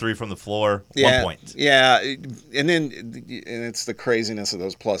 0 for 3 from the floor. Yeah, 1 point. Yeah, and it's the craziness of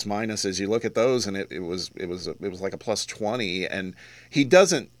those plus minuses. You look at those, and it was like a plus 20, and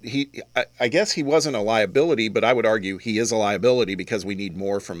I guess he wasn't a liability, but I would argue he is a liability because we need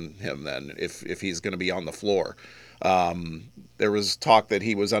more from him then if he's going to be on the floor. There was talk that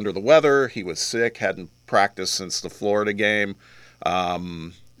he was under the weather, he was sick, hadn't practiced since the Florida game,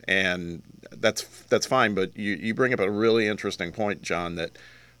 and that's fine, but you bring up a really interesting point, John, that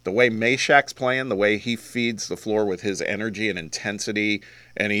the way Meshack's playing, the way he feeds the floor with his energy and intensity,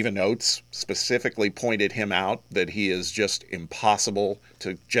 and even Oates specifically pointed him out that he is just impossible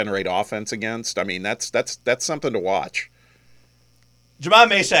to generate offense against. I mean, that's something to watch. Jamal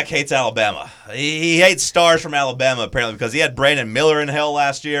Meshack hates Alabama. He hates stars from Alabama, apparently, because he had Brandon Miller in hell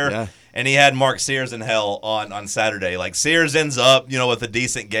last year. Yeah. And he had Mark Sears in hell on Saturday. Like, Sears ends up, with a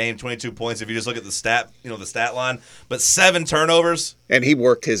decent game, 22 points if you just look at the stat line. But 7 turnovers. And he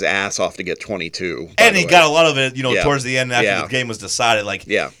worked his ass off to get 22. And he got a lot of it, Yeah. towards the end after Yeah. the game was decided. Like,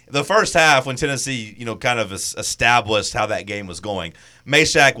 Yeah. the first half when Tennessee, kind of established how that game was going,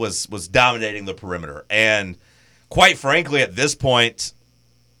 Meshack was dominating the perimeter. And quite frankly, at this point,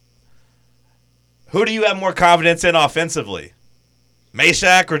 who do you have more confidence in offensively?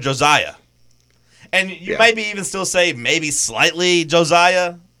 Meshack or Josiah? And you maybe even still say maybe slightly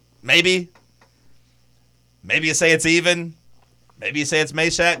Josiah. Maybe. Maybe you say it's even. Maybe you say it's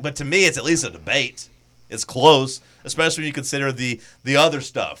Meshack. But to me, it's at least a debate. It's close, especially when you consider the other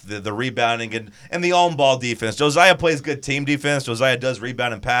stuff, the rebounding and the on-ball defense. Josiah plays good team defense. Josiah does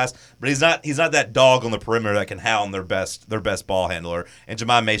rebound and pass, but he's not that dog on the perimeter that can hound their best ball handler. And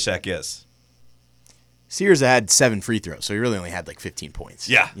Jamal Meshack is. Sears had 7 free throws, so he really only had like 15 points.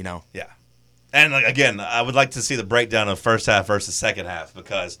 Yeah. Yeah. And again, I would like to see the breakdown of first half versus second half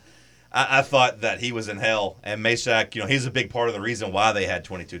because I thought that he was in hell. And Meshack, he's a big part of the reason why they had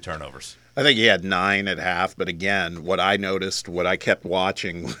 22 turnovers. I think he had 9 at half, but again, what I noticed, what I kept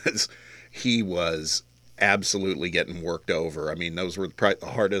watching was he was absolutely getting worked over. I mean, those were the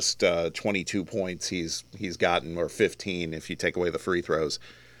hardest 22 points he's gotten, or 15 if you take away the free throws.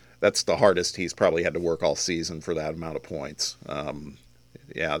 That's the hardest he's probably had to work all season for that amount of points. And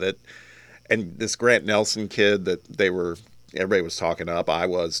this Grant Nelson kid that everybody was talking up, I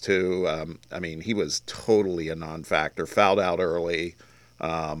was too. I mean, he was totally a non-factor. Fouled out early.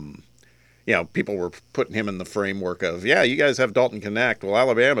 People were putting him in the framework of, you guys have Dalton Connect. Well,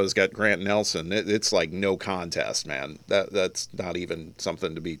 Alabama's got Grant Nelson. It's like no contest, man. That's not even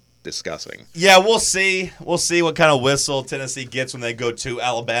something to be discussing. Yeah, we'll see. We'll see what kind of whistle Tennessee gets when they go to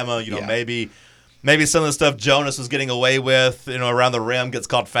Alabama. Maybe some of the stuff Jonas was getting away with, around the rim gets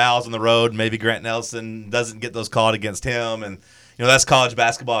called fouls on the road. Maybe Grant Nelson doesn't get those called against him. And, that's college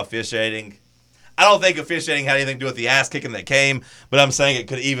basketball officiating. I don't think officiating had anything to do with the ass kicking that came, but I'm saying it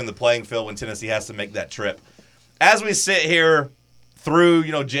could even the playing field when Tennessee has to make that trip. As we sit here through,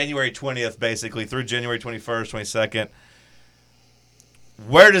 January 20th, basically, through January 21st, 22nd,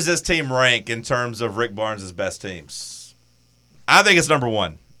 where does this team rank in terms of Rick Barnes' best teams? I think it's number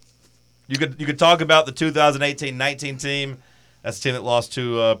 1. You could talk about the 2018-19 team. That's the team that lost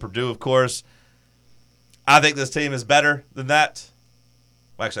to Purdue, of course. I think this team is better than that.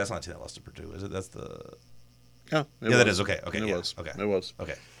 Well, actually, that's not the team that lost to Purdue, is it? That's the. Yeah, that is okay. Okay, it was. Okay, it was.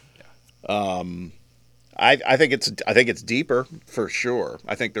 Okay. Yeah. I think it's deeper for sure.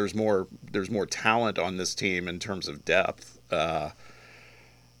 I think there's more talent on this team in terms of depth.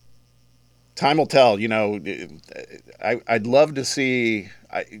 Time will tell. I'd love to see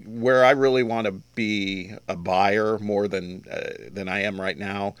where I really want to be a buyer more than I am right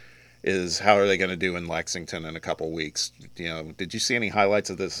now. Is how are they going to do in Lexington in a couple weeks? Did you see any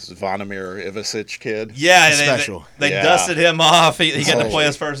highlights of this Zvonimir Ivasic kid? Yeah, special. They dusted him off. He got to play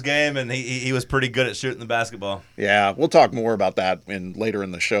his first game, and he was pretty good at shooting the basketball. Yeah, we'll talk more about that later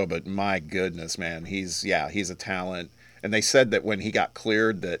in the show. But my goodness, man, he's a talent. And they said that when he got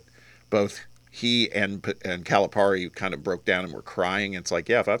cleared, that both he and Calipari kind of broke down and were crying. It's like,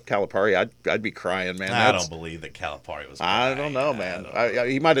 if I'm Calipari, I'd be crying, man. I don't believe that Calipari was crying. I don't know, man.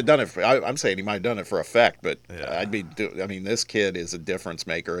 He might have done it. I'm saying he might have done it for effect, but yeah. This kid is a difference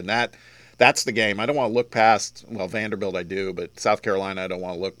maker, and that's the game. I don't want to look past. Well, Vanderbilt I do, but South Carolina I don't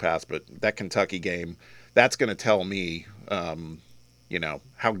want to look past. But that Kentucky game, that's going to tell me,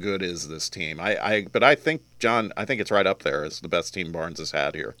 how good is this team? But I think, John, it's right up there as the best team Barnes has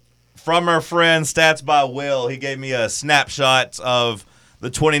had here. From our friend Stats by Will, he gave me a snapshot of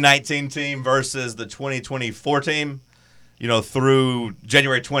the 2019 team versus the 2024 team. through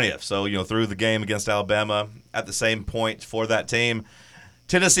January 20th. So, through the game against Alabama at the same point for that team.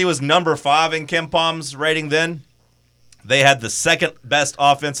 Tennessee was number 5 in KenPom's rating then. They had the second best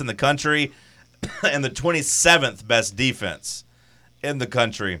offense in the country and the 27th best defense in the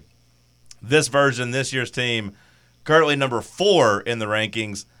country. This year's team, currently number 4 in the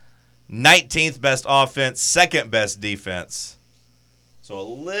rankings, 19th best offense, second best defense. So a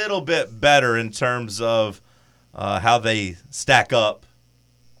little bit better in terms of how they stack up,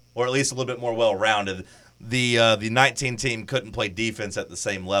 or at least a little bit more well-rounded. The 19 team couldn't play defense at the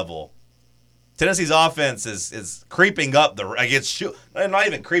same level. Tennessee's offense is creeping up not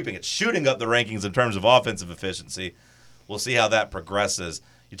even creeping, it's shooting up the rankings in terms of offensive efficiency. We'll see how that progresses.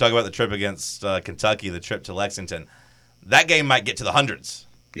 You talk about the trip against Kentucky, the trip to Lexington. That game might get to the hundreds.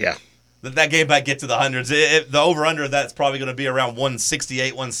 Yeah. That game might get to the hundreds. The over-under of that's probably going to be around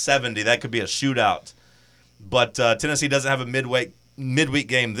 168, 170. That could be a shootout. But Tennessee doesn't have a midweek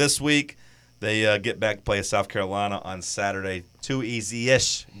game this week. They get back to play South Carolina on Saturday. 2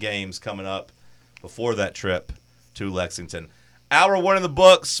 easy-ish games coming up before that trip to Lexington. Hour 1 in the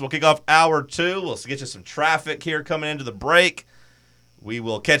books. We'll kick off hour 2. We'll get you some traffic here coming into the break. We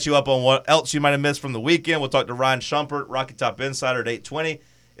will catch you up on what else you might have missed from the weekend. We'll talk to Ryan Shumpert, Rocky Top Insider at 8:20.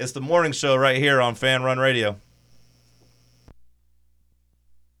 It's the morning show right here on Fan Run Radio.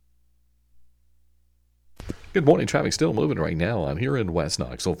 Good morning. Traffic still moving right now. I'm here in West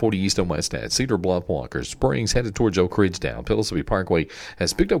Knoxville, 40 East and West at Cedar Bluff, Walker Springs, headed towards Oak Ridge down. Pillsbury Parkway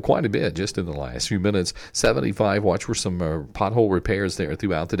has picked up quite a bit just in the last few minutes. 75, watch for some pothole repairs there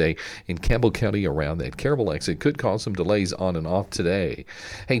throughout the day in Campbell County around that Caryville exit. Could cause some delays on and off today.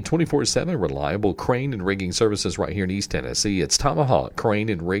 Hey, 24/7 reliable crane and rigging services right here in East Tennessee. It's Tomahawk Crane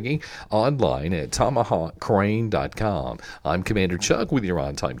and Rigging online at tomahawkcrane.com. I'm Commander Chuck with your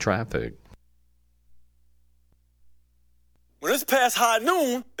on-time traffic. When it's past high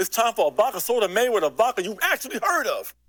noon, it's time for a vodka soda made with a vodka you've actually heard of.